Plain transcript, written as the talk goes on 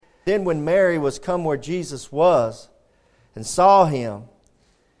Then when Mary was come where Jesus was, and saw him,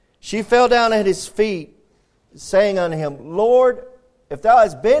 she fell down at his feet, saying unto him, Lord, if thou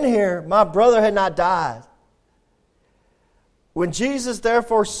hadst been here, my brother had not died. When Jesus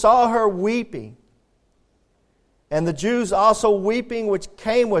therefore saw her weeping, and the Jews also weeping which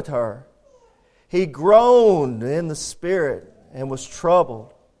came with her, he groaned in the spirit and was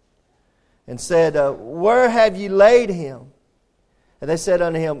troubled, and said, Where have ye laid him? And they said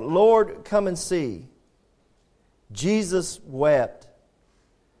unto him, Lord, come and see. Jesus wept.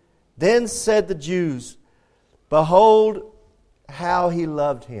 Then said the Jews, Behold how he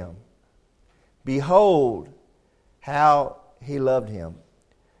loved him. Behold how he loved him.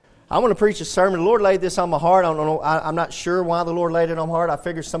 I want to preach a sermon. The Lord laid this on my heart. I don't know. I'm not sure why the Lord laid it on my heart. I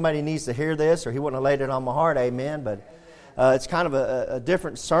figured somebody needs to hear this, or He wouldn't have laid it on my heart. Amen. But it's kind of a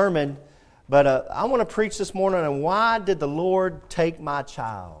different sermon. But I want to preach this morning on why did the Lord take my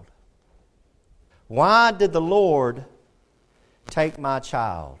child? Why did the Lord take my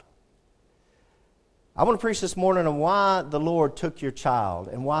child? I want to preach this morning on why the Lord took your child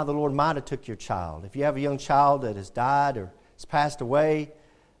and why the Lord might have took your child. If you have a young child that has died or has passed away,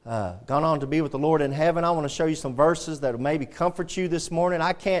 gone on to be with the Lord in heaven, I want to show you some verses that will maybe comfort you this morning.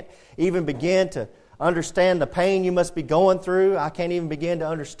 I can't even begin to understand the pain you must be going through. I can't even begin to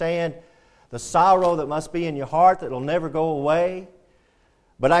understand the sorrow that must be in your heart that will never go away.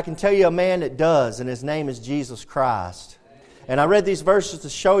 But I can tell you a man that does, and his name is Jesus Christ. And I read these verses to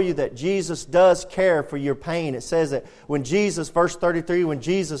show you that Jesus does care for your pain. It says that when Jesus, verse 33, when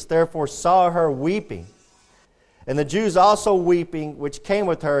Jesus therefore saw her weeping, and the Jews also weeping, which came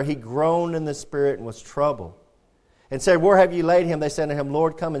with her, he groaned in the spirit and was troubled. And said, Where have you laid him? They said to him,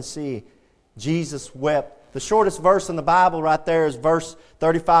 Lord, come and see. Jesus wept. The shortest verse in the Bible right there is verse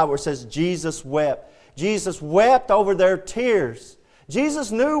 35 where it says, Jesus wept. Jesus wept over their tears.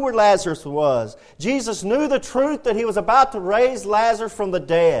 Jesus knew where Lazarus was. Jesus knew the truth that He was about to raise Lazarus from the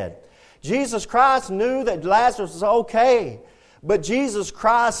dead. Jesus Christ knew that Lazarus was okay. But Jesus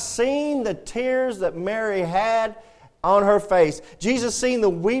Christ seen the tears that Mary had on her face. Jesus seen the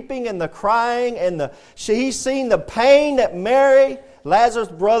weeping and the crying and He seen the pain that Mary, Lazarus'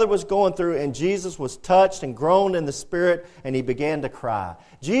 brother, was going through, and Jesus was touched and groaned in the spirit, and He began to cry.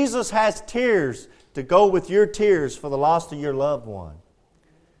 Jesus has tears to go with your tears for the loss of your loved one.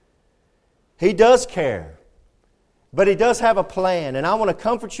 He does care, but He does have a plan. And I want to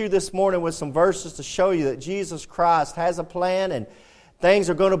comfort you this morning with some verses to show you that Jesus Christ has a plan and things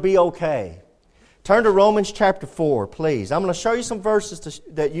are going to be okay. Turn to Romans chapter 4, please. I'm going to show you some verses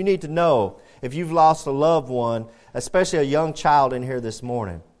that you need to know if you've lost a loved one, especially a young child in here this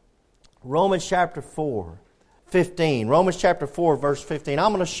morning. Romans chapter 4, 15. Romans chapter 4, verse 15.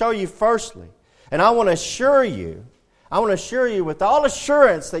 I'm going to show you firstly, and I want to assure you with all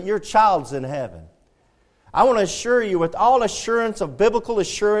assurance that your child's in heaven. I want to assure you with all assurance of biblical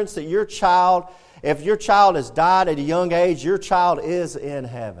assurance that your child, if your child has died at a young age, your child is in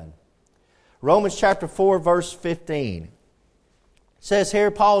heaven. Romans chapter 4, verse 15. It says here,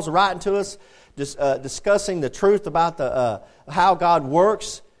 Paul's writing to us, discussing the truth about how God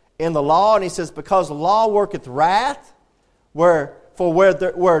works in the law. And he says, because the law worketh wrath, where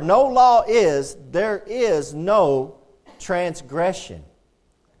no law is, there is no transgression.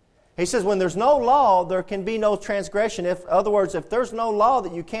 He says when there's no law, there can be no transgression. In other words, if there's no law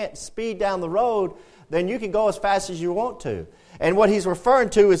that you can't speed down the road, then you can go as fast as you want to. And what he's referring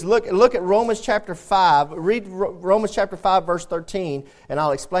to is look at Romans chapter 5. Read Romans chapter 5, verse 13, and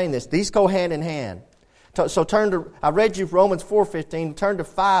I'll explain this. These go hand in hand. So I read you Romans 4:15. Turn to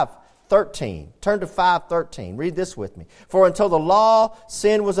 5:13. Turn to 5:13. Read this with me. For until the law,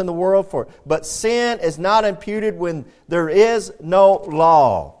 sin was in the world, but sin is not imputed when there is no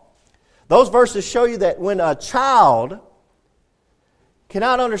law. Those verses show you that when a child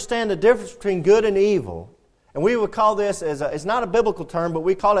cannot understand the difference between good and evil, and we would call this it's not a biblical term, but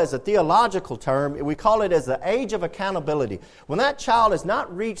we call it as a theological term. We call it as the age of accountability. When that child has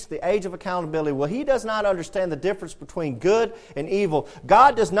not reached the age of accountability, well, he does not understand the difference between good and evil.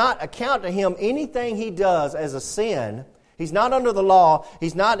 God does not account to him anything he does as a sin. He's not under the law.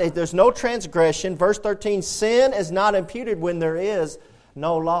 There's no transgression. Verse 13, sin is not imputed when there is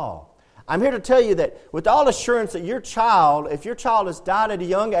no law. I'm here to tell you that with all assurance that your child, if your child has died at a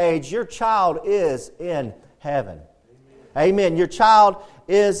young age, your child is in heaven. Amen. Your child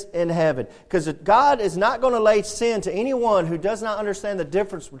is in heaven. Because God is not going to lay sin to anyone who does not understand the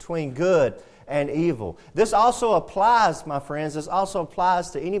difference between good and evil. This also applies, my friends,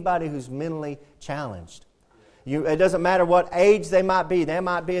 to anybody who's mentally challenged. It doesn't matter what age they might be. They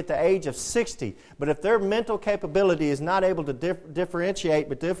might be at the age of 60. But if their mental capability is not able to differentiate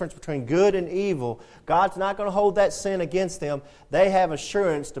the difference between good and evil, God's not going to hold that sin against them. They have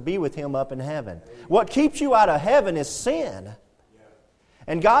assurance to be with Him up in heaven. What keeps you out of heaven is sin.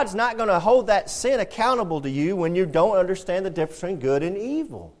 And God's not going to hold that sin accountable to you when you don't understand the difference between good and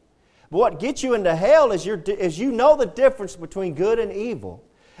evil. But what gets you into hell is you know the difference between good and evil.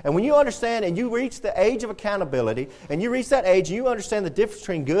 And when you understand and you reach the age of accountability, and you reach that age, you understand the difference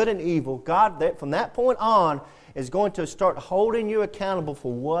between good and evil, God, from that point on, is going to start holding you accountable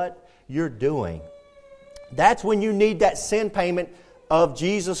for what you're doing. That's when you need that sin payment of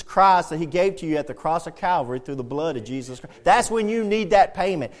Jesus Christ that He gave to you at the cross of Calvary through the blood of Jesus Christ. That's when you need that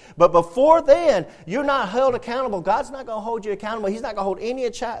payment. But before then, you're not held accountable. God's not going to hold you accountable. He's not going to hold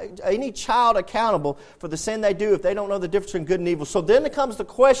any child accountable for the sin they do if they don't know the difference between good and evil. So then comes the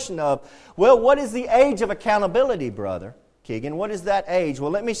question of, well, what is the age of accountability, Brother Keegan? What is that age?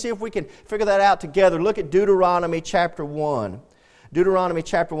 Well, let me see if we can figure that out together. Look at Deuteronomy chapter 1. Deuteronomy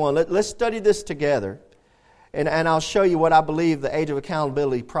chapter 1. Let's study this together. And I'll show you what I believe the age of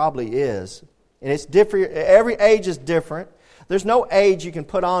accountability probably is. And it's different. Every age is different. There's no age you can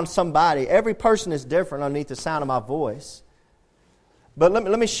put on somebody. Every person is different underneath the sound of my voice. But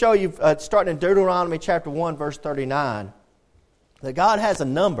let me show you, starting in Deuteronomy chapter 1, verse 39, that God has a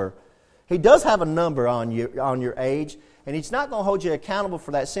number. He does have a number on your age, and He's not going to hold you accountable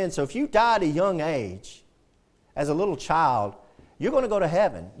for that sin. So if you die at a young age, as a little child, you're going to go to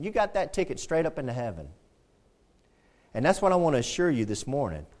heaven. You got that ticket straight up into heaven. And that's what I want to assure you this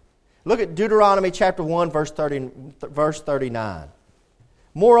morning. Look at Deuteronomy chapter 1, verse 39.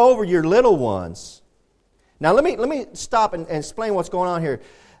 Moreover, your little ones. Now let me stop and explain what's going on here.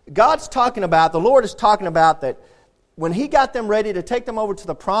 The Lord is talking about that when He got them ready to take them over to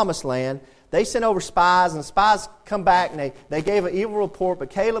the promised land, they sent over spies, and the spies come back and they gave an evil report. But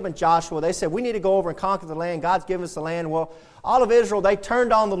Caleb and Joshua, they said, we need to go over and conquer the land. God's given us the land. Well, all of Israel, they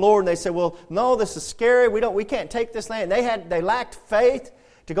turned on the Lord and they said, well, no, this is scary. We can't take this land. They lacked faith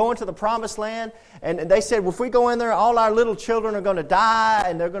to go into the promised land. And they said, well, if we go in there, all our little children are going to die,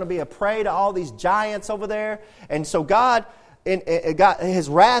 and they're going to be a prey to all these giants over there. And so God, His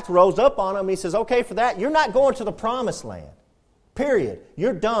wrath rose up on them. He says, okay, for that, you're not going to the promised land. Period.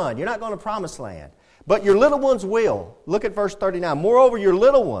 You're done. You're not going to promised land. But your little ones will. Look at verse 39. Moreover, your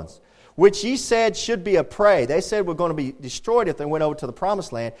little ones, which ye said should be a prey. They said were going to be destroyed if they went over to the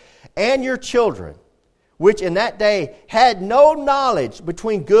promised land. And your children, which in that day had no knowledge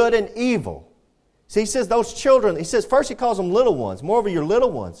between good and evil. See, He says those children, He says first He calls them little ones. Moreover, your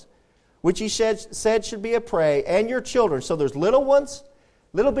little ones, which He said should be a prey, and your children. So there's little ones,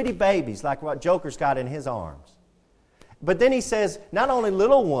 little bitty babies, like what Joker's got in his arms. But then He says, not only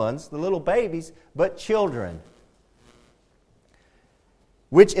little ones, the little babies, but children,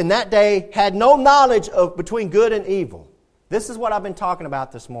 which in that day had no knowledge of between good and evil. This is what I've been talking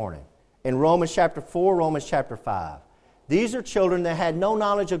about this morning in Romans chapter 4, Romans chapter 5. These are children that had no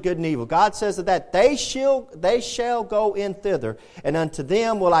knowledge of good and evil. God says that they shall go in thither, and unto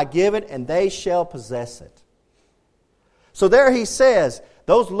them will I give it, and they shall possess it. So there He says,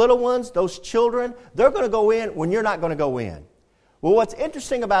 those little ones, those children, they're going to go in when you're not going to go in. Well, what's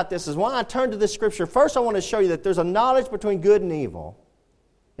interesting about this is when I turn to this scripture, first I want to show you that there's a knowledge between good and evil.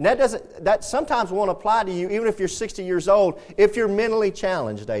 And that sometimes won't apply to you even if you're 60 years old, if you're mentally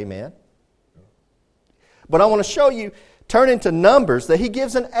challenged, amen. But I want to show you, turn into Numbers, that He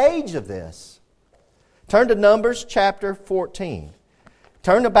gives an age of this. Turn to Numbers chapter 14.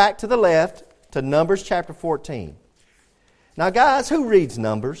 Turn back to the left to Numbers chapter 14. Now, guys, who reads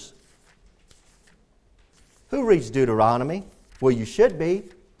Numbers? Who reads Deuteronomy? Well, you should be.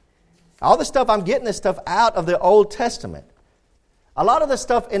 All this stuff, I'm getting this stuff out of the Old Testament. A lot of the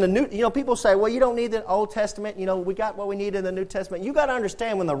stuff in the New, people say, well, you don't need the Old Testament. We got what we need in the New Testament. You got to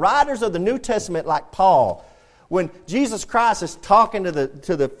understand, when the writers of the New Testament, like Paul, when Jesus Christ is talking to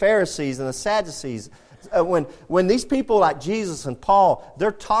the Pharisees and the Sadducees, when these people like Jesus and Paul,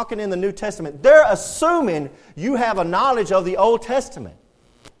 they're talking in the New Testament, they're assuming you have a knowledge of the Old Testament.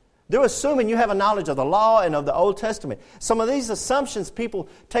 They're assuming you have a knowledge of the law and of the Old Testament. Some of these assumptions people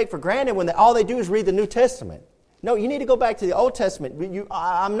take for granted when all they do is read the New Testament. No, you need to go back to the Old Testament.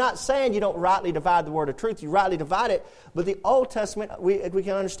 I'm not saying you don't rightly divide the word of truth. You rightly divide it. But the Old Testament, we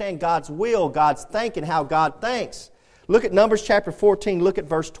can understand God's will, God's thinking, how God thinks. Look at Numbers chapter 14. Look at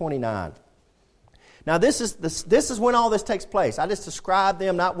verse 29. Now, this is when all this takes place. I just described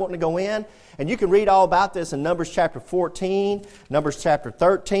them not wanting to go in. And you can read all about this in Numbers chapter 14, Numbers chapter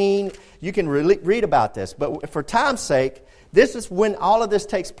 13. You can read about this. But for time's sake, This is when all of this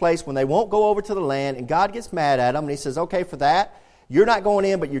takes place, when they won't go over to the land, and God gets mad at them, and he says, okay, for that, you're not going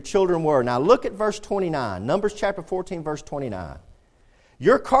in, but your children were. Now look at verse 29, Numbers chapter 14, verse 29.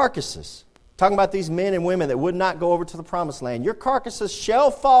 Your carcasses, talking about these men and women that would not go over to the promised land, your carcasses shall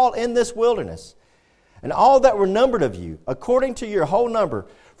fall in this wilderness, and all that were numbered of you, according to your whole number,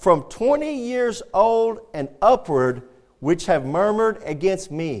 from 20 years old and upward, which have murmured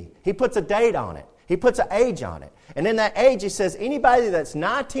against me. He puts a date on it. He puts an age on it. And in that age, he says, anybody that's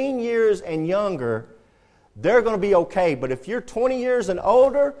 19 years and younger, they're going to be okay. But if you're 20 years and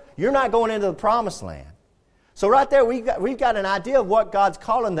older, you're not going into the promised land. So right there, we've got an idea of what God's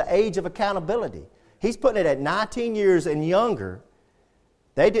calling the age of accountability. He's putting it at 19 years and younger.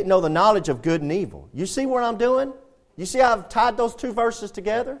 They didn't know the knowledge of good and evil. You see what I'm doing? You see how I've tied those two verses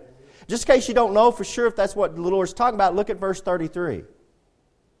together? Just in case you don't know for sure if that's what the Lord's talking about, look at verse 33.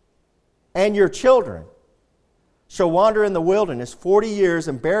 And your children shall wander in the wilderness 40 years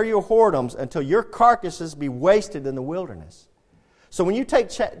and bear your whoredoms until your carcasses be wasted in the wilderness. So when you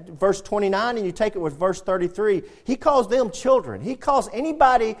take verse 29 and you take it with verse 33, he calls them children. He calls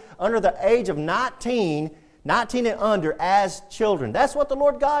anybody under the age of 19 and under as children. That's what the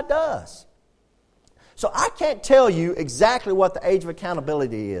Lord God does. So I can't tell you exactly what the age of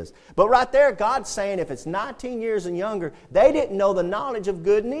accountability is. But right there, God's saying if it's 19 years and younger, they didn't know the knowledge of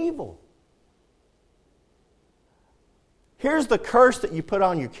good and evil. Here's the curse that you put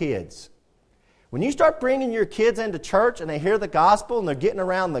on your kids. When you start bringing your kids into church and they hear the gospel and they're getting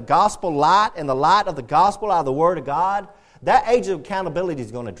around the gospel light and the light of the gospel out of the Word of God, that age of accountability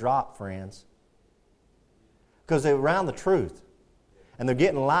is going to drop, friends. Because they're around the truth and they're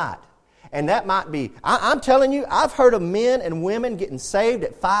getting light. And that might be, I'm telling you, I've heard of men and women getting saved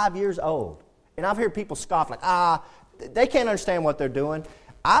at 5 years old. And I've heard people scoff like, they can't understand what they're doing.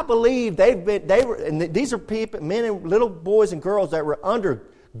 I believe these are people, men and little boys and girls that were under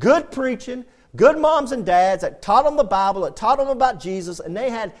good preaching, good moms and dads that taught them the Bible, that taught them about Jesus, and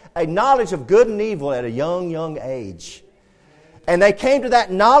they had a knowledge of good and evil at a young age. And they came to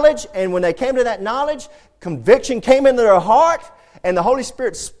that knowledge, and when they came to that knowledge, conviction came into their heart, and the Holy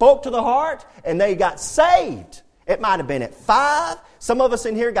Spirit spoke to the heart, and they got saved. It might have been at 5. Some of us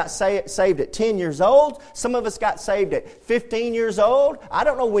in here got saved at 10 years old. Some of us got saved at 15 years old. I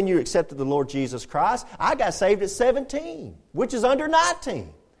don't know when you accepted the Lord Jesus Christ. I got saved at 17, which is under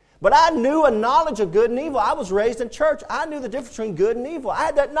 19. But I knew a knowledge of good and evil. I was raised in church. I knew the difference between good and evil. I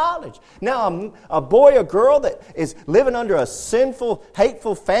had that knowledge. Now, I'm a boy or girl that is living under a sinful,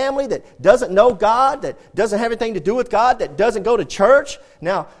 hateful family that doesn't know God, that doesn't have anything to do with God, that doesn't go to church.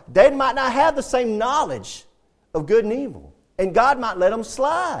 Now, they might not have the same knowledge of good and evil. And God might let them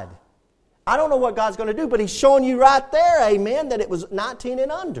slide. I don't know what God's going to do, but He's showing you right there, amen, that it was 19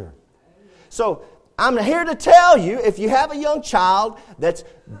 and under. So I'm here to tell you, if you have a young child that's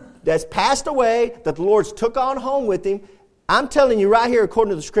passed away, that the Lord's took on home with Him, I'm telling you right here according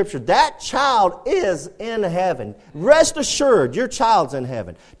to the Scripture, that child is in heaven. Rest assured, your child's in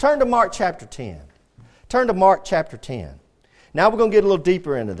heaven. Turn to Mark chapter 10. Turn to Mark chapter 10. Now we're going to get a little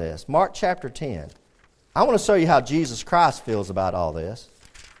deeper into this. Mark chapter 10. I want to show you how Jesus Christ feels about all this.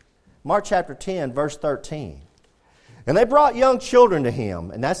 Mark chapter 10, verse 13. And they brought young children to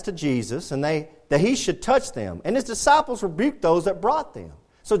Him, and that's to Jesus, and that He should touch them. And His disciples rebuked those that brought them.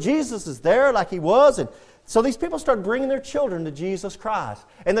 So Jesus is there like He was, and so these people started bringing their children to Jesus Christ.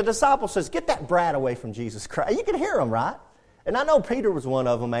 And the disciple says, get that brat away from Jesus Christ. You can hear them, right? And I know Peter was one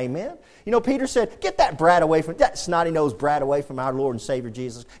of them, amen. You know, Peter said, get that brat away from, that snotty-nosed brat away from our Lord and Savior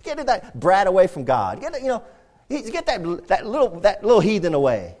Jesus. Get that brat away from God. Get that little heathen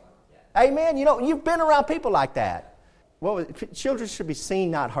away. Amen. You know, you've been around people like that. Well, children should be seen,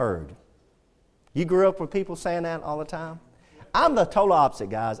 not heard. You grew up with people saying that all the time? I'm the total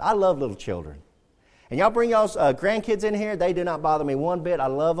opposite, guys. I love little children. And y'all bring y'all's grandkids in here, they do not bother me one bit. I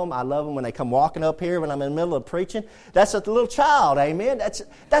love them. I love them when they come walking up here when I'm in the middle of preaching. That's a little child, amen? That's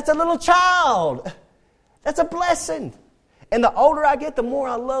a little child. That's a blessing. And the older I get, the more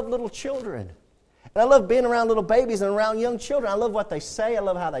I love little children. And I love being around little babies and around young children. I love what they say. I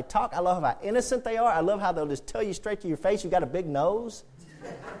love how they talk. I love how innocent they are. I love how they'll just tell you straight to your face, you got a big nose.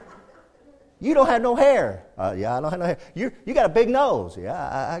 You don't have no hair. Yeah, I don't have no hair. You got a big nose. Yeah,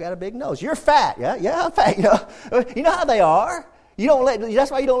 I got a big nose. You're fat. Yeah, I'm fat. You know how they are.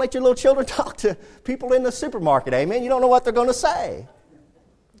 That's why you don't let your little children talk to people in the supermarket. Amen. You don't know what they're going to say.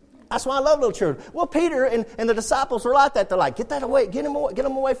 That's why I love little children. Well, Peter and the disciples were like that. They're like, get that away. Get them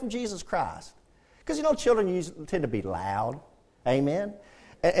away from Jesus Christ. Because children usually tend to be loud. Amen.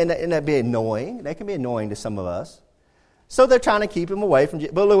 And that'd be annoying. They can be annoying to some of us. So they're trying to keep him away from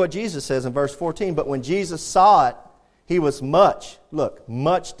Jesus. But look what Jesus says in verse 14. But when Jesus saw it, he was much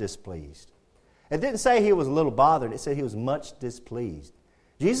displeased. It didn't say he was a little bothered. It said he was much displeased.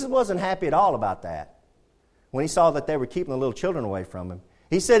 Jesus wasn't happy at all about that when he saw that they were keeping the little children away from him.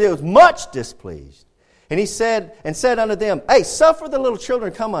 He said he was much displeased. And he said unto them, hey, suffer the little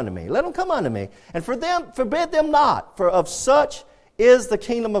children come unto me. Let them come unto me. And forbid them not, for of such is the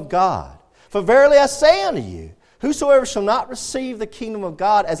kingdom of God. For verily I say unto you, whosoever shall not receive the kingdom of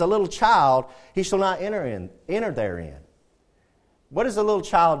God as a little child, he shall not enter therein. What does a little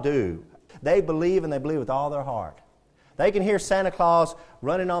child do? They believe, and they believe with all their heart. They can hear Santa Claus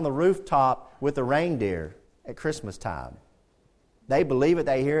running on the rooftop with the reindeer at Christmas time. They believe it,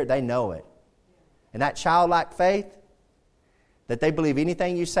 they hear it, they know it. And that childlike faith, that they believe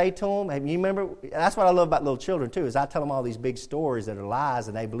anything you say to them. You remember? That's what I love about little children too, is I tell them all these big stories that are lies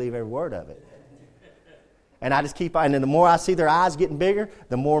and they believe every word of it. And I just keep on, and then the more I see their eyes getting bigger,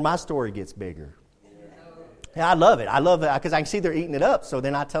 the more my story gets bigger. And I love it. I love it because I can see they're eating it up. So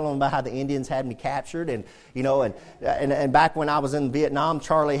then I tell them about how the Indians had me captured, and and back when I was in Vietnam,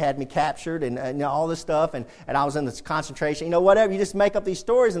 Charlie had me captured, and all this stuff, and I was in this concentration. Whatever. You just make up these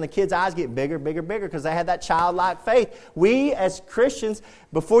stories, and the kids' eyes get bigger, bigger, bigger because they had that childlike faith. We as Christians,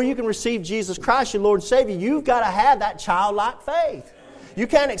 before you can receive Jesus Christ, your Lord and Savior, you've got to have that childlike faith. You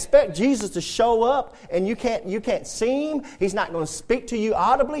can't expect Jesus to show up and you can't see Him. He's not going to speak to you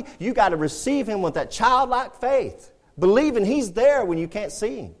audibly. You got to receive Him with that childlike faith. Believing He's there when you can't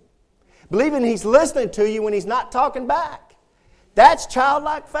see Him. Believing He's listening to you when He's not talking back. That's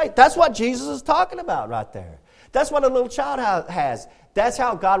childlike faith. That's what Jesus is talking about right there. That's what a little child has. That's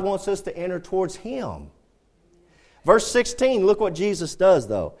how God wants us to enter towards Him. Verse 16, look what Jesus does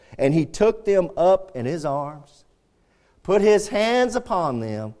though. And He took them up in His arms, put His hands upon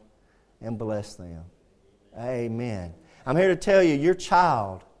them, and blessed them. Amen. I'm here to tell you, your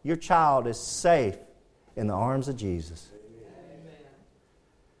child is safe in the arms of Jesus. Amen.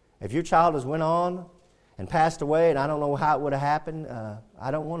 If your child has went on and passed away, and I don't know how it would have happened, I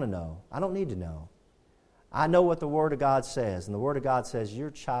don't want to know. I don't need to know. I know what the Word of God says, and the Word of God says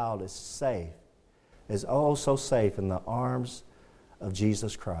your child is safe, is oh so safe in the arms of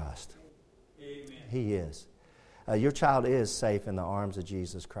Jesus Christ. Amen. He is. Your child is safe in the arms of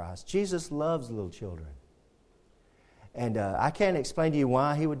Jesus Christ. Jesus loves little children. And I can't explain to you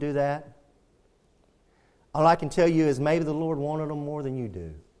why He would do that. All I can tell you is maybe the Lord wanted them more than you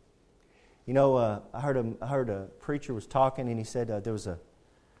do. I heard a preacher was talking, and he said there was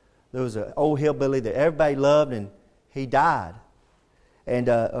an old hillbilly that everybody loved, and he died. And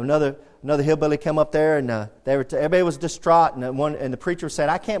another hillbilly came up there, and everybody was distraught. And the preacher said,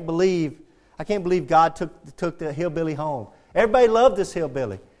 I can't believe God took the hillbilly home. Everybody loved this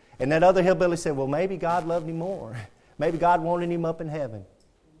hillbilly. And that other hillbilly said, well, maybe God loved him more. Maybe God wanted him up in heaven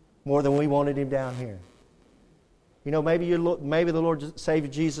more than we wanted him down here. Maybe the Lord Savior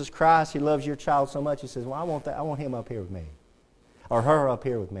Jesus Christ, He loves your child so much, He says, well, I want him up here with me. Or her up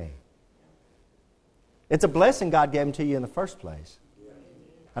here with me. It's a blessing God gave him to you in the first place.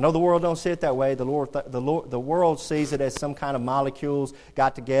 I know the world don't see it that way. The world sees it as some kind of molecules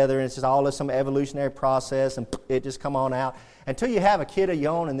got together, and it's just all this some evolutionary process, and it just come on out. Until you have a kid of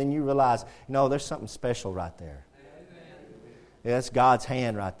your own, and then you realize, there's something special right there. Yeah, that's God's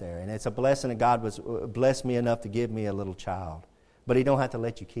hand right there, and it's a blessing that God was blessed me enough to give me a little child. But He don't have to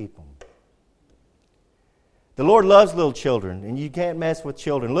let you keep them. The Lord loves little children, and you can't mess with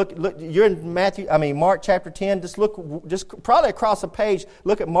children. Look, you're in Mark chapter 10. Just probably across the page,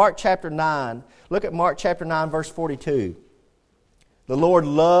 look at Mark chapter 9. Look at Mark chapter 9, verse 42. The Lord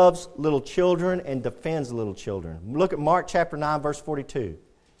loves little children and defends little children. Look at Mark chapter 9, verse 42.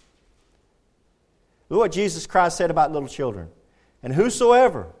 Look what Jesus Christ said about little children. And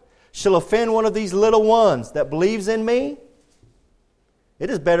whosoever shall offend one of these little ones that believes in me, it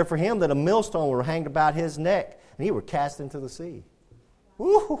is better for him that a millstone were hanged about his neck and he were cast into the sea.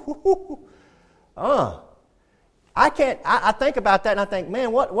 I think about that and I think,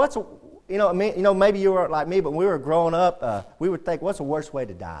 man, maybe you were like me, but when we were growing up, we would think, what's the worst way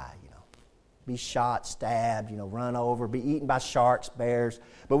to die? Be shot, stabbed, run over, be eaten by sharks, bears.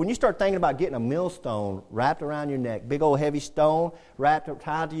 But when you start thinking about getting a millstone wrapped around your neck, big old heavy stone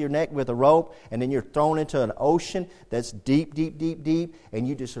tied to your neck with a rope, and then you're thrown into an ocean that's deep, deep, deep, deep, and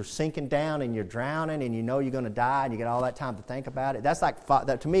you just are sinking down and you're drowning and you're going to die and you get all that time to think about it. That's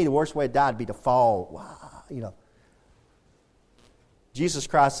to me, the worst way to die would be to fall. Jesus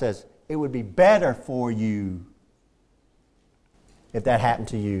Christ says, it would be better for you if that happened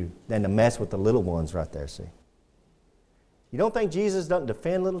to you than to mess with the little ones right there, see? You don't think Jesus doesn't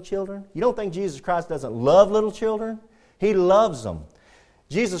defend little children? You don't think Jesus Christ doesn't love little children? He loves them.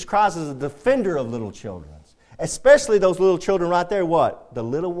 Jesus Christ is a defender of little children. Especially those little children right there, what? The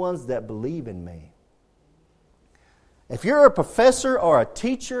little ones that believe in me. If you're a professor or a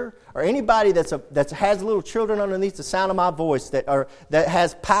teacher or anybody that has little children underneath the sound of my voice, that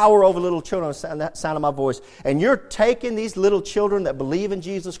has power over little children on the sound of my voice, and you're taking these little children that believe in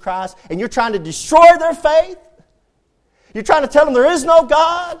Jesus Christ and you're trying to destroy their faith, you're trying to tell them there is no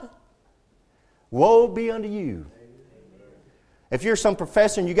God, woe be unto you. If you're some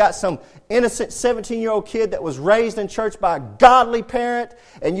professor and you got some innocent 17-year-old kid that was raised in church by a godly parent,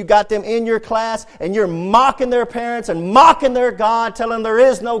 and you got them in your class and you're mocking their parents and mocking their God, telling them there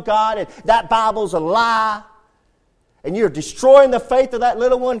is no God and that Bible's a lie, and you're destroying the faith of that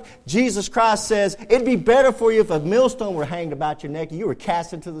little one, Jesus Christ says, it'd be better for you if a millstone were hanged about your neck and you were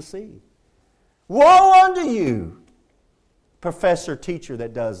cast into the sea. Woe unto you, professor, teacher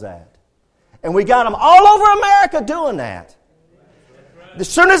that does that. And we got them all over America doing that. As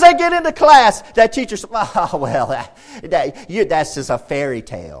soon as they get into class, that teacher says, oh, well, that's just a fairy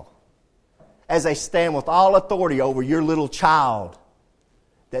tale. As they stand with all authority over your little child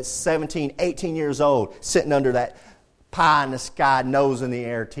that's 17, 18 years old, sitting under that pie in the sky, nose in the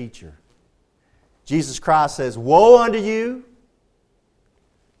air teacher. Jesus Christ says, woe unto you.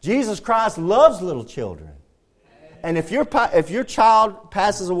 Jesus Christ loves little children. And if your child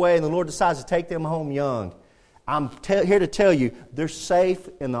passes away and the Lord decides to take them home young, I'm here to tell you, they're safe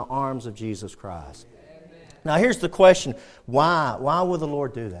in the arms of Jesus Christ. Amen. Now here's the question, why? Why will the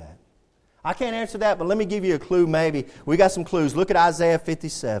Lord do that? I can't answer that, but let me give you a clue maybe. We got some clues. Look at Isaiah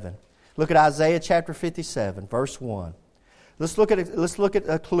 57. Look at Isaiah chapter 57, verse 1. Let's look at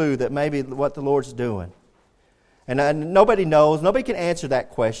a clue that maybe what the Lord's doing. And nobody knows. Nobody can answer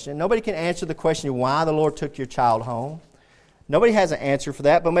that question. Nobody can answer the question why the Lord took your child home. Nobody has an answer for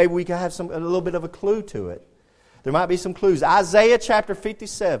that, but maybe we can have a little bit of a clue to it. There might be some clues. Isaiah chapter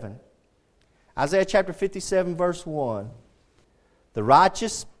 57. Isaiah chapter 57, verse 1. The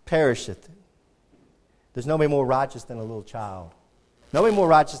righteous perisheth. There's nobody more righteous than a little child. Nobody more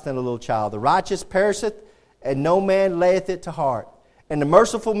righteous than a little child. The righteous perisheth, and no man layeth it to heart. And the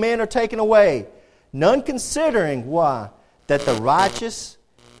merciful men are taken away. None considering why? That the righteous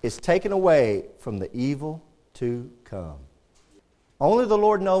is taken away from the evil to come. Only the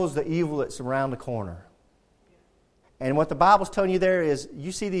Lord knows the evil that's around the corner. And what the Bible's telling you there is,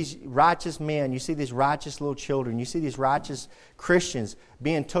 you see these righteous men, you see these righteous little children, you see these righteous Christians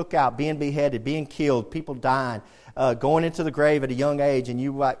being took out, being beheaded, being killed, people dying, going into the grave at a young age, and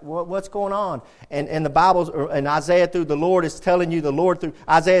you're like, what's going on? And the Bible, and Isaiah through the Lord is telling you, the Lord through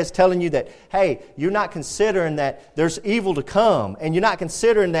Isaiah is telling you that, hey, you're not considering that there's evil to come, and you're not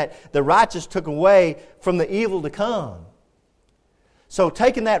considering that the righteous took away from the evil to come. So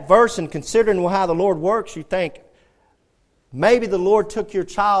taking that verse and considering how the Lord works, you think, maybe the Lord took your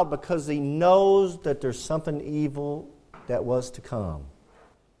child because He knows that there's something evil that was to come.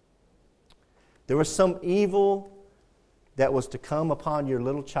 There was some evil that was to come upon your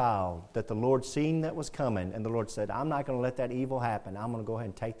little child that the Lord seen that was coming, and the Lord said, I'm not going to let that evil happen. I'm going to go ahead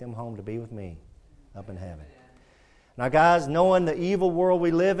and take them home to be with me up in heaven. Now guys, knowing the evil world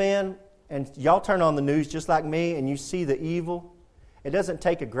we live in, and y'all turn on the news just like me and you see the evil, it doesn't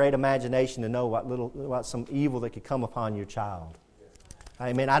take a great imagination to know what some evil that could come upon your child.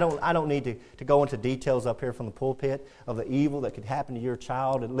 I mean, I don't need to go into details up here from the pulpit of the evil that could happen to your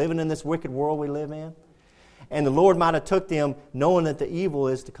child and living in this wicked world we live in. And the Lord might have took them knowing that the evil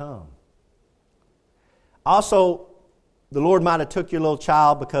is to come. Also, the Lord might have took your little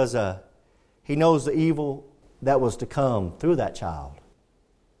child because He knows the evil that was to come through that child.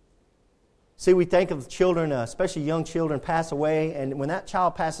 See, we think of children, especially young children, pass away, and when that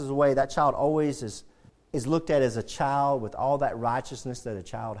child passes away, that child always is looked at as a child with all that righteousness that a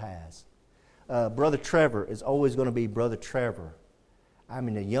child has. Brother Trevor is always going to be Brother Trevor. I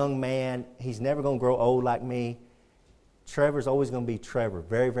mean, a young man, he's never going to grow old like me. Trevor's always going to be Trevor,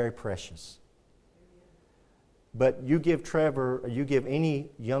 very, very precious. But you give any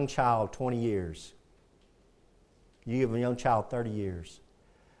young child 20 years. You give a young child 30 years.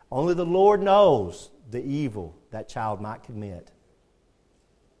 Only the Lord knows the evil that child might commit.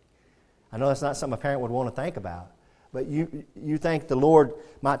 I know that's not something a parent would want to think about, but you think the Lord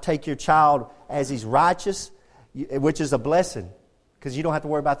might take your child as he's righteous, which is a blessing, because you don't have to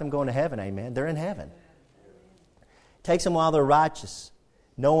worry about them going to heaven, amen. They're in heaven. Takes them while they're righteous,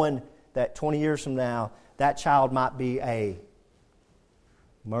 knowing that 20 years from now, that child might be a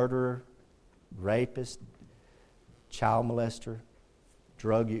murderer, rapist, child molester,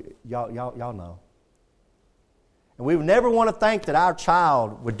 drug, y'all know. And we would never want to think that our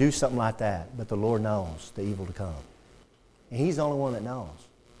child would do something like that, but the Lord knows the evil to come. And He's the only one that knows.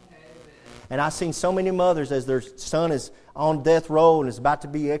 And I've seen so many mothers as their son is on death row and is about to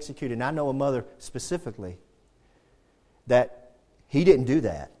be executed. And I know a mother specifically that he didn't do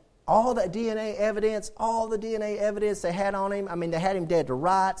that. All the DNA evidence they had on him, I mean, they had him dead to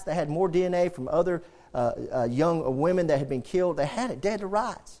rights. They had more DNA from other young women that had been killed. They had it dead to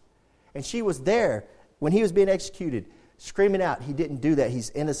rights. And she was there when he was being executed, screaming out, he didn't do that, he's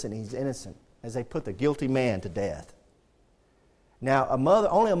innocent, as they put the guilty man to death. Now,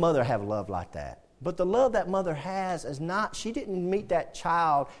 only a mother have love like that. But the love that mother has is not, she didn't meet that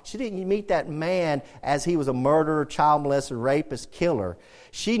child, she didn't meet that man as he was a murderer, child molester, rapist, killer.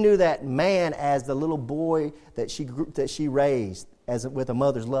 She knew that man as the little boy that she raised with a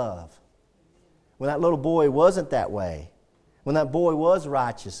mother's love. When that little boy wasn't that way, when that boy was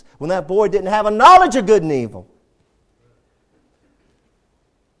righteous, when that boy didn't have a knowledge of good and evil.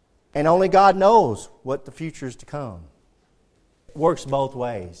 And only God knows what the future is to come. It works both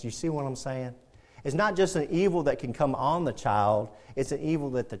ways. You see what I'm saying? It's not just an evil that can come on the child, it's an evil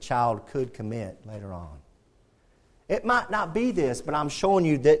that the child could commit later on. It might not be this, but I'm showing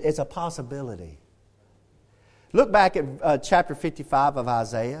you that it's a possibility. Look back at chapter 55 of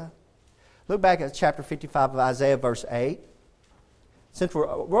Isaiah. Look back at chapter 55 of Isaiah, verse 8. Since we're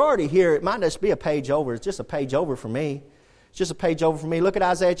already here, it might just be a page over. It's just a page over for me. It's just a page over for me. Look at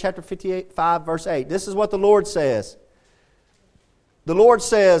Isaiah chapter 55, verse 8. This is what the Lord says. The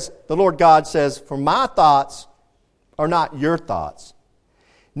Lord God says, "For my thoughts are not your thoughts,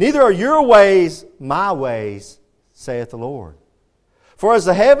 neither are your ways my ways, saith the Lord. For as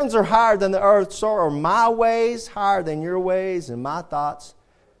the heavens are higher than the earth, so are my ways higher than your ways, and my thoughts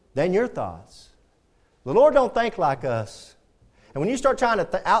than your thoughts." The Lord don't think like us. And when you start trying to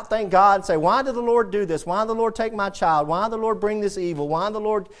outthink God and say, why did the Lord do this? Why did the Lord take my child? Why did the Lord bring this evil? Why did the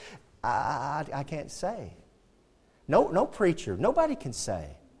Lord... I can't say. No preacher, nobody can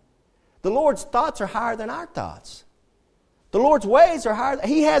say. The Lord's thoughts are higher than our thoughts. The Lord's ways are higher.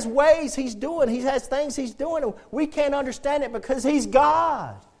 He has ways He's doing. He has things He's doing. And we can't understand it because He's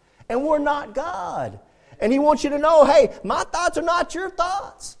God. And we're not God. And He wants you to know, hey, my thoughts are not your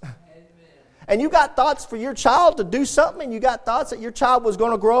thoughts. And you got thoughts for your child to do something, and you got thoughts that your child was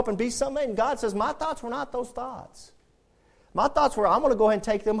going to grow up and be something, and God says, my thoughts were not those thoughts. My thoughts were, I'm going to go ahead and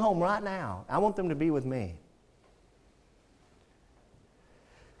take them home right now. I want them to be with me.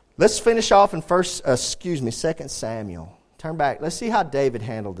 Let's finish off in 2 Samuel. Turn back. Let's see how David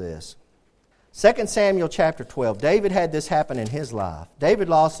handled this. 2 Samuel chapter 12. David had this happen in his life. David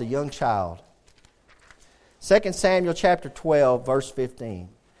lost a young child. 2 Samuel chapter 12, verse 15.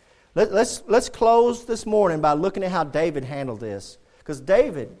 Let's close this morning by looking at how David handled this. Because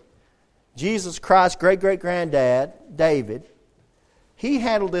David, Jesus Christ's great-great-granddad, David, he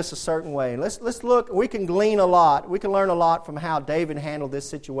handled this a certain way. And let's look, we can glean a lot. We can learn a lot from how David handled this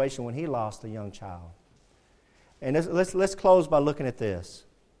situation when he lost a young child. And let's close by looking at this.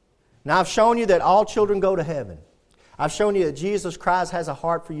 Now I've shown you that all children go to heaven. I've shown you that Jesus Christ has a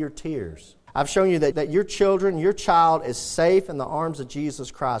heart for your tears. I've shown you that your child is safe in the arms of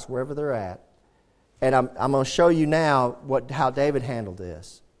Jesus Christ wherever they're at. And I'm going to show you now how David handled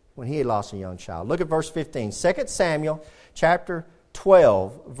this when he had lost a young child. Look at verse 15. 2 Samuel chapter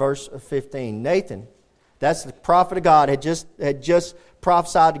 12, verse 15. Nathan, that's the prophet of God, had just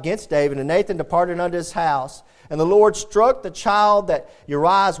prophesied against David. And Nathan departed unto his house. And the Lord struck the child that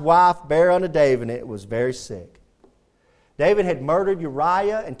Uriah's wife bare unto David, and it was very sick. David had murdered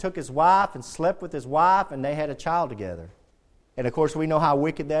Uriah and took his wife and slept with his wife, and they had a child together. And of course, we know how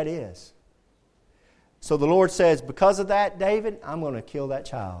wicked that is. So the Lord says, because of that, David, I'm going to kill that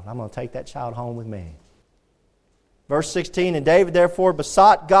child. I'm going to take that child home with me. Verse 16, and David therefore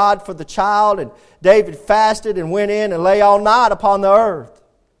besought God for the child, and David fasted and went in and lay all night upon the earth.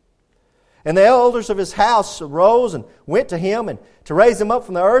 And the elders of his house arose and went to him and to raise him up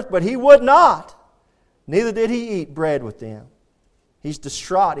from the earth, but he would not. Neither did he eat bread with them. He's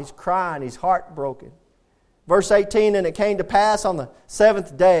distraught, he's crying, he's heartbroken. Verse 18, and it came to pass on the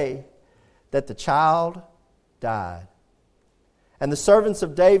 7th day that the child died. And the servants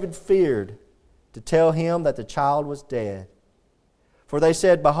of David feared to tell him that the child was dead. For they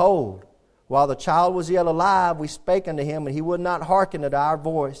said, behold, while the child was yet alive, we spake unto him, and he would not hearken unto our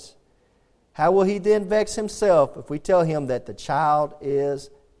voice. How will he then vex himself if we tell him that the child is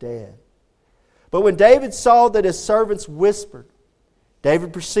dead? But when David saw that his servants whispered,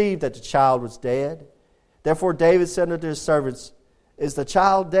 David perceived that the child was dead. Therefore David said unto his servants, is the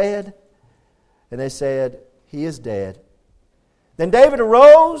child dead? And they said, he is dead. Then David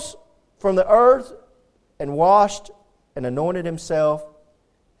arose from the earth and washed and anointed himself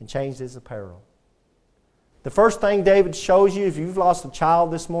and changed his apparel. The first thing David shows you, if you've lost a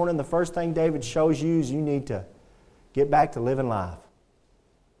child this morning, the first thing David shows you is you need to get back to living life.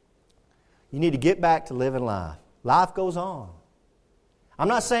 You need to get back to living life. Life goes on. I'm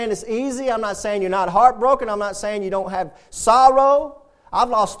not saying it's easy. I'm not saying you're not heartbroken. I'm not saying you don't have sorrow. I've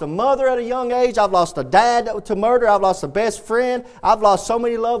lost a mother at a young age. I've lost a dad to murder. I've lost a best friend. I've lost so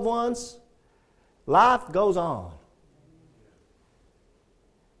many loved ones. Life goes on.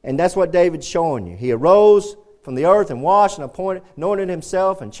 And that's what David's showing you. He arose from the earth and washed and anointed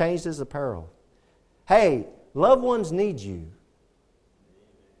himself and changed his apparel. Hey, loved ones need you.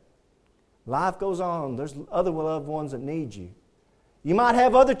 Life goes on. There's other loved ones that need you. You might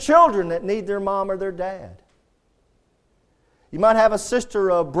have other children that need their mom or their dad. You might have a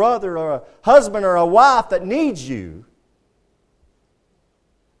sister or a brother or a husband or a wife that needs you.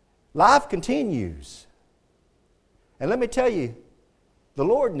 Life continues. And let me tell you, the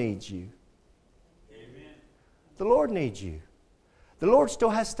Lord needs you. Amen. The Lord needs you. The Lord still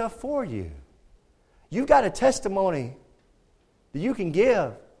has stuff for you. You've got a testimony that you can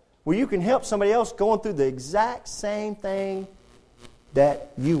give where you can help somebody else going through the exact same thing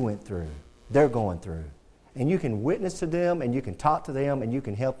that you went through, they're going through. And you can witness to them, and you can talk to them, and you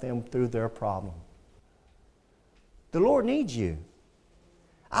can help them through their problem. The Lord needs you.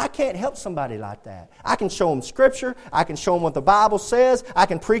 I can't help somebody like that. I can show them Scripture. I can show them what the Bible says. I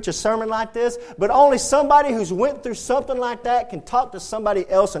can preach a sermon like this. But only somebody who's went through something like that can talk to somebody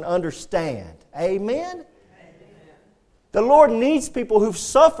else and understand. Amen? The Lord needs people who've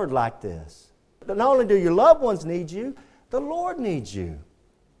suffered like this. But not only do your loved ones need you, the Lord needs you.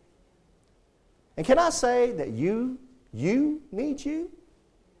 And can I say that you need you?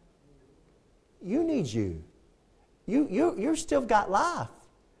 You need you. You're still got life.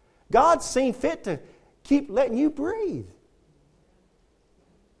 God's seen fit to keep letting you breathe.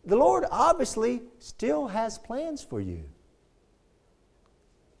 The Lord obviously still has plans for you.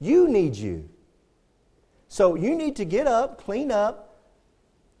 You need you. So you need to get up, clean up,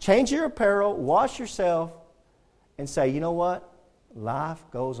 change your apparel, wash yourself, and say, you know what? Life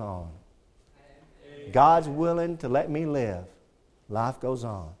goes on. God's willing to let me live. Life goes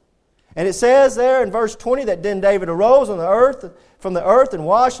on. And it says there in verse 20 that then David arose from the earth and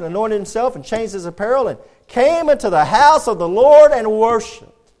washed and anointed himself and changed his apparel and came into the house of the Lord and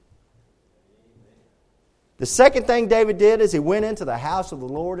worshipped. The second thing David did is he went into the house of the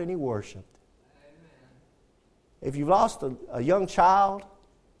Lord and he worshipped. If you've lost a young child,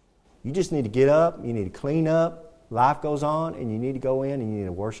 you just need to get up, you need to clean up, life goes on, and you need to go in and you need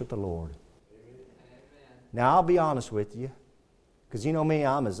to worship the Lord. Amen. Now, I'll be honest with you, because you know me,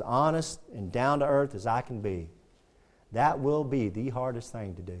 I'm as honest and down to earth as I can be. That will be the hardest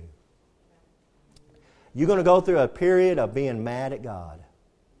thing to do. You're going to go through a period of being mad at God.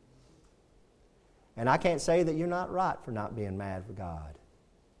 And I can't say that you're not right for not being mad for God.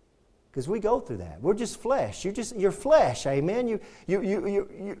 Because we go through that. We're just flesh. You're flesh, amen?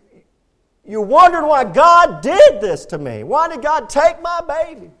 You're wondering why God did this to me. Why did God take my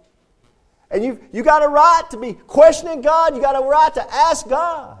baby? And you got a right to be questioning God. You got a right to ask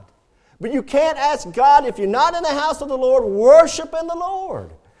God. But you can't ask God if you're not in the house of the Lord, worshiping the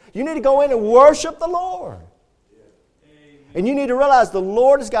Lord. You need to go in and worship the Lord. And you need to realize the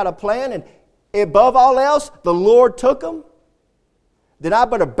Lord has got a plan, and above all else, the Lord took them. Then I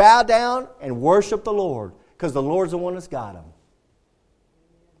better bow down and worship the Lord, because the Lord's the one that's got them.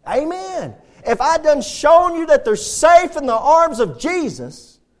 Amen. If I done shown you that they're safe in the arms of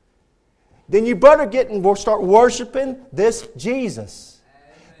Jesus, then you better get and start worshiping this Jesus.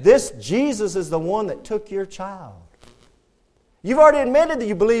 Amen. This Jesus is the one that took your child. You've already admitted that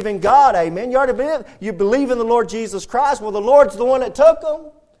you believe in God, amen. You believe in the Lord Jesus Christ. Well, the Lord's the one that took them.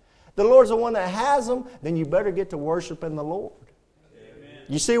 The Lord's the one that has them. Then you better get to worshiping the Lord. Amen.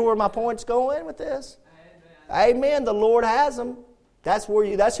 You see where my point's going with this? Amen. Amen. The Lord has them. That's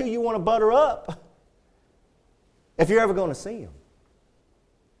who you want to butter up if you're ever going to see Him.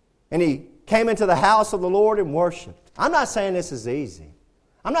 And he came into the house of the Lord and worshiped. I'm not saying this is easy.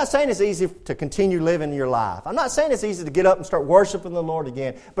 I'm not saying it's easy to continue living your life. I'm not saying it's easy to get up and start worshiping the Lord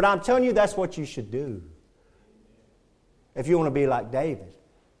again. But I'm telling you that's what you should do if you want to be like David.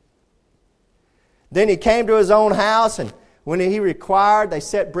 Then he came to his own house, and when he required, they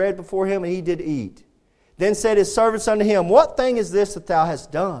set bread before him, and he did eat. Then said his servants unto him, What thing is this that thou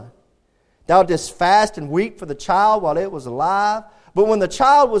hast done? Thou didst fast and weep for the child while it was alive. But when the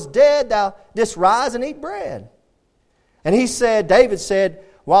child was dead, thou didst rise and eat bread. And David said,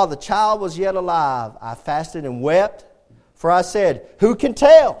 While the child was yet alive, I fasted and wept. For I said, Who can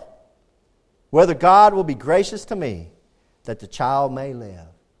tell whether God will be gracious to me, that the child may live?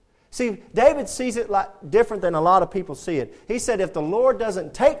 See, David sees it like different than a lot of people see it. He said, if the Lord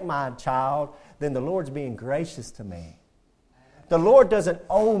doesn't take my child, then the Lord's being gracious to me. The Lord doesn't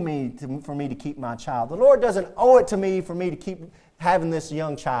owe me for me to keep my child. The Lord doesn't owe it to me for me to keep having this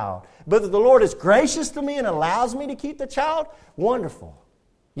young child. But if the Lord is gracious to me and allows me to keep the child, wonderful.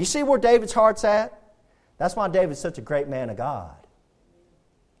 You see where David's heart's at? That's why David's such a great man of God.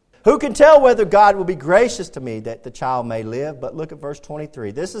 Who can tell whether God will be gracious to me that the child may live? But look at verse 23.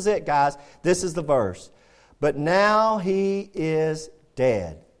 This is it, guys. This is the verse. But now he is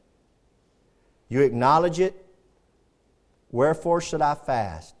dead. You acknowledge it. Wherefore should I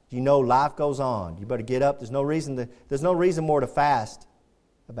fast? You know life goes on. You better get up. There's no reason more to fast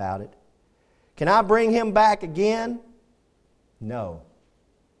about it. Can I bring him back again? No.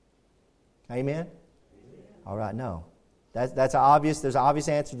 Amen? All right, no. There's an obvious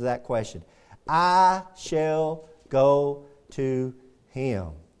answer to that question. I shall go to him,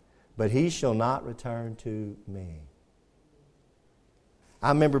 but he shall not return to me. I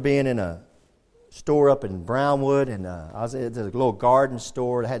remember being in a store up in Brownwood, and I was at a little garden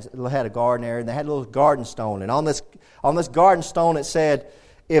store that had a garden area, and they had a little garden stone. And on this garden stone it said,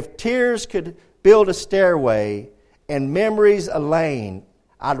 if tears could build a stairway and memories a lane,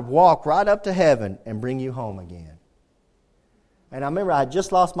 I'd walk right up to heaven and bring you home again. And I remember I had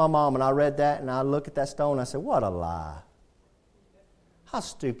just lost my mom, and I read that, and I looked at that stone, and I said, what a lie. How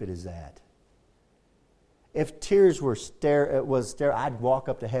stupid is that? If tears was I'd walk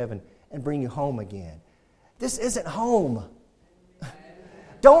up to heaven and bring you home again. This isn't home.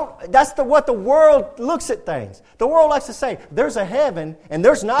 That's what the world looks at things. The world likes to say, there's a heaven, and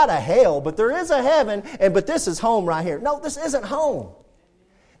there's not a hell, but there is a heaven, but this is home right here. No, this isn't home.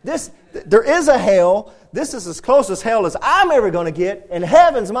 There is a hell. This is as close as hell as I'm ever going to get, and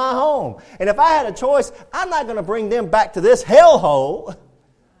heaven's my home. And if I had a choice, I'm not going to bring them back to this hellhole.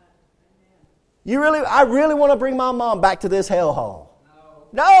 I really want to bring my mom back to this hellhole.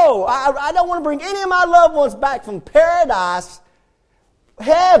 No, I don't want to bring any of my loved ones back from paradise,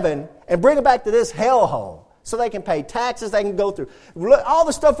 heaven, and bring them back to this hellhole so they can pay taxes, they can go through all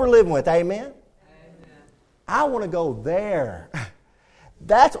the stuff we're living with. Amen? Amen. I want to go there.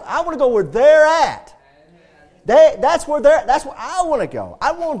 I want to go where they're at. That's where I want to go.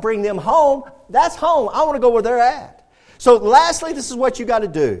 I want to bring them home. That's home. I want to go where they're at. So lastly, this is what you got to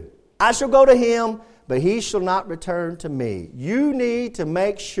do. I shall go to him, but he shall not return to me. You need to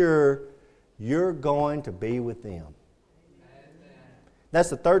make sure you're going to be with them. That's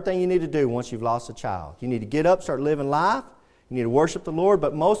the third thing you need to do once you've lost a child. You need to get up, start living life. You need to worship the Lord.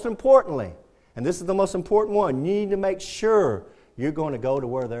 But most importantly, and this is the most important one, you need to make sure you're going to go to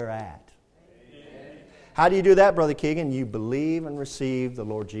where they're at. Amen. How do you do that, Brother Keegan? You believe and receive the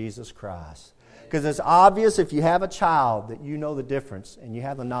Lord Jesus Christ. Because it's obvious if you have a child that you know the difference and you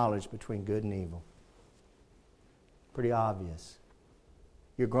have the knowledge between good and evil. Pretty obvious.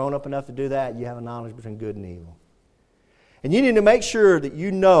 You're grown up enough to do that, you have a knowledge between good and evil. And you need to make sure that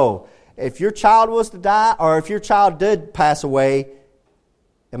you know if your child was to die or if your child did pass away,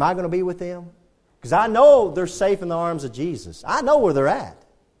 am I going to be with them? Because I know they're safe in the arms of Jesus. I know where they're at.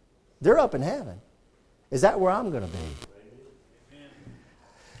 They're up in heaven. Is that where I'm going to be?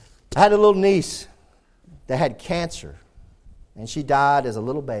 I had a little niece that had cancer, and she died as a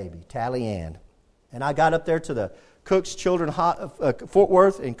little baby, Tally Ann. And I got up there to the Cook's Fort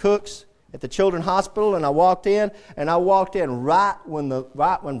Worth and Cook's at the Children's Hospital, and I walked in right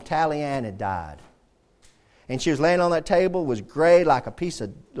when Tally Ann had died. And she was laying on that table, was gray like a piece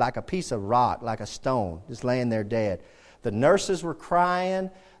of rock, like a stone, just laying there dead. The nurses were crying.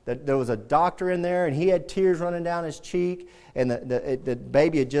 There was a doctor in there, and he had tears running down his cheek, and the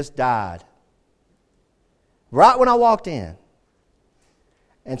baby had just died. Right when I walked in.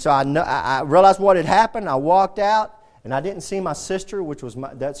 And so I realized what had happened. I walked out, and I didn't see my sister,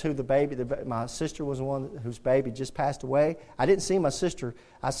 that's who my sister was the one whose baby just passed away. I didn't see my sister.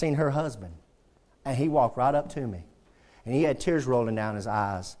 I seen her husband. And he walked right up to me. And he had tears rolling down his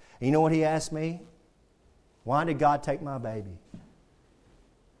eyes. And you know what he asked me? Why did God take my baby?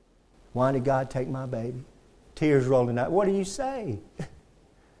 Why did God take my baby? Tears rolling down. What do you say?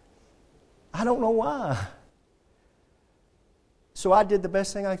 I don't know why. So I did the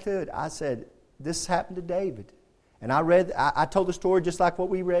best thing I could. I said, this happened to David. And I told the story just like what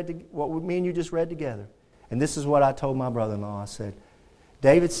me and you just read together. And this is what I told my brother-in-law. I said,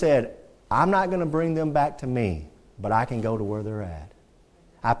 David said, I'm not going to bring them back to me, but I can go to where they're at.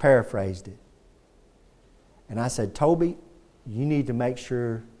 I paraphrased it. And I said, Toby, you need to make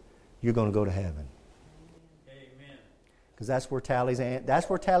sure you're going to go to heaven. Amen. Because that's where Tally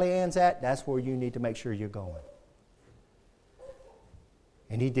Ann's at. That's where you need to make sure you're going.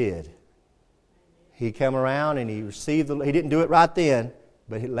 And he did. He came around and he didn't do it right then,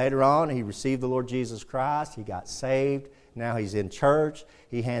 but later on he received the Lord Jesus Christ. He got saved. Now he's in church.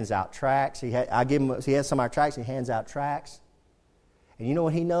 He hands out tracts. He has some of our tracts. He hands out tracts. And you know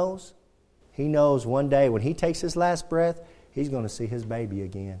what he knows? He knows one day when he takes his last breath, he's going to see his baby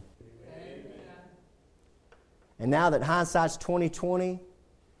again. Amen. And now that hindsight's 20/20,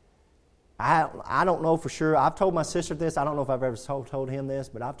 I don't know for sure. I've told my sister this. I don't know if I've ever told him this,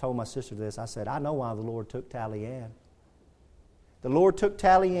 but I've told my sister this. I said, I know why the Lord took Tally-Ann. The Lord took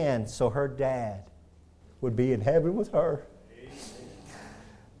Tally-Ann so her dad would be in heaven with her.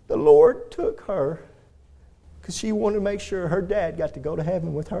 The Lord took her because she wanted to make sure her dad got to go to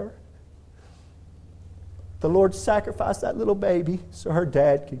heaven with her. The Lord sacrificed that little baby so her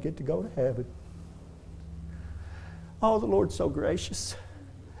dad could get to go to heaven. Oh, the Lord's so gracious.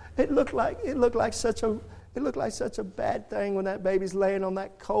 It looked like such a bad thing when that baby's laying on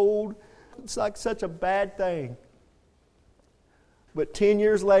that cold. It's like such a bad thing. But 10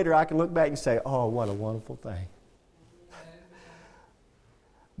 years later, I can look back and say, oh, what a wonderful thing.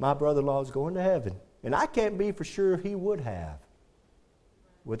 My brother-in-law is going to heaven. And I can't be for sure he would have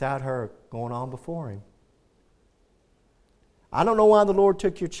without her going on before him. I don't know why the Lord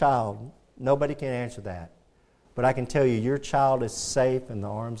took your child. Nobody can answer that. But I can tell you, your child is safe in the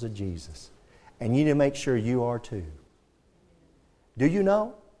arms of Jesus. And you need to make sure you are too. Do you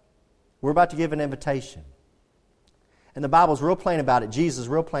know? We're about to give an invitation. And the Bible's real plain about it. Jesus is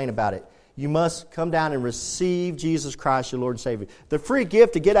real plain about it. You must come down and receive Jesus Christ, your Lord and Savior. The free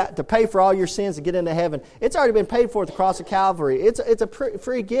gift to pay for all your sins and get into heaven, it's already been paid for at the cross of Calvary. It's a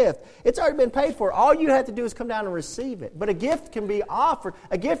free gift. It's already been paid for. All you have to do is come down and receive it. But a gift can be offered.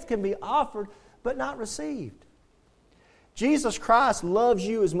 A gift can be offered, but not received. Jesus Christ loves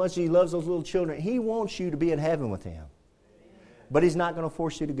you as much as He loves those little children. He wants you to be in heaven with Him. But He's not going to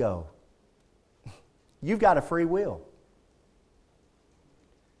force you to go. You've got a free will.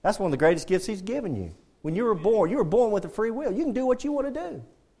 That's one of the greatest gifts He's given you. When you were born with a free will. You can do what you want to do.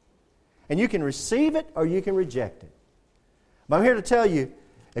 And you can receive it or you can reject it. But I'm here to tell you,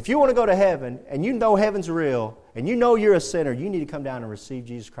 if you want to go to heaven and you know heaven's real and you know you're a sinner, you need to come down and receive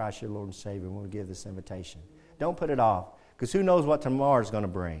Jesus Christ, your Lord and Savior. We want to give this invitation. Don't put it off, because who knows what tomorrow is going to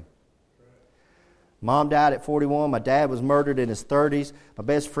bring. Mom died at 41. My dad was murdered in his 30s. My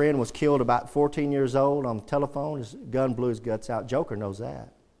best friend was killed about 14 years old on the telephone. His gun blew his guts out. Joker knows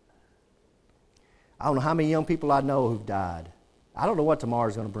that. I don't know how many young people I know who've died. I don't know what tomorrow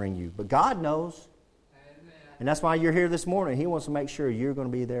is going to bring you, but God knows. Amen. And that's why you're here this morning. He wants to make sure you're going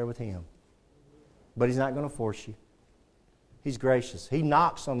to be there with Him. But He's not going to force you. He's gracious. He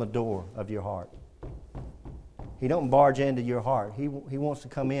knocks on the door of your heart. He don't barge into your heart. He wants to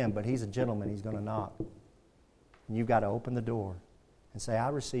come in, but He's a gentleman. He's going to knock. And you've got to open the door and say, I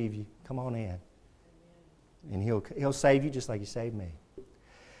receive you. Come on in. And He'll save you just like He saved me.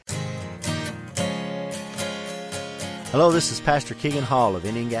 Hello, this is Pastor Keegan Hall of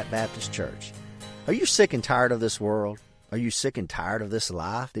Indian Gap Baptist Church. Are you sick and tired of this world? Are you sick and tired of this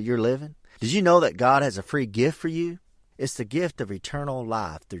life that you're living? Did you know that God has a free gift for you? It's the gift of eternal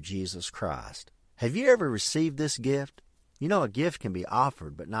life through Jesus Christ. Have you ever received this gift? You know, a gift can be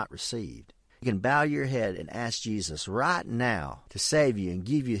offered but not received. You can bow your head and ask Jesus right now to save you and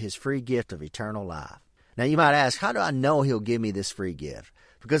give you His free gift of eternal life. Now you might ask, how do I know He'll give me this free gift?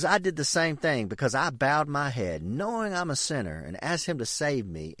 Because I did the same thing, because I bowed my head knowing I'm a sinner and asked Him to save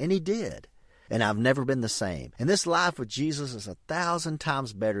me, and He did. And I've never been the same. And this life with Jesus is 1,000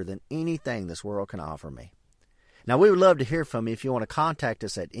 times better than anything this world can offer me. Now, we would love to hear from you if you want to contact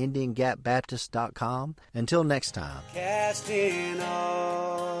us at IndianGapBaptist.com. Until next time. Casting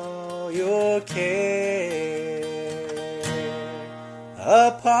all your care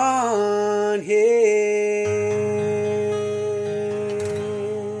upon Him.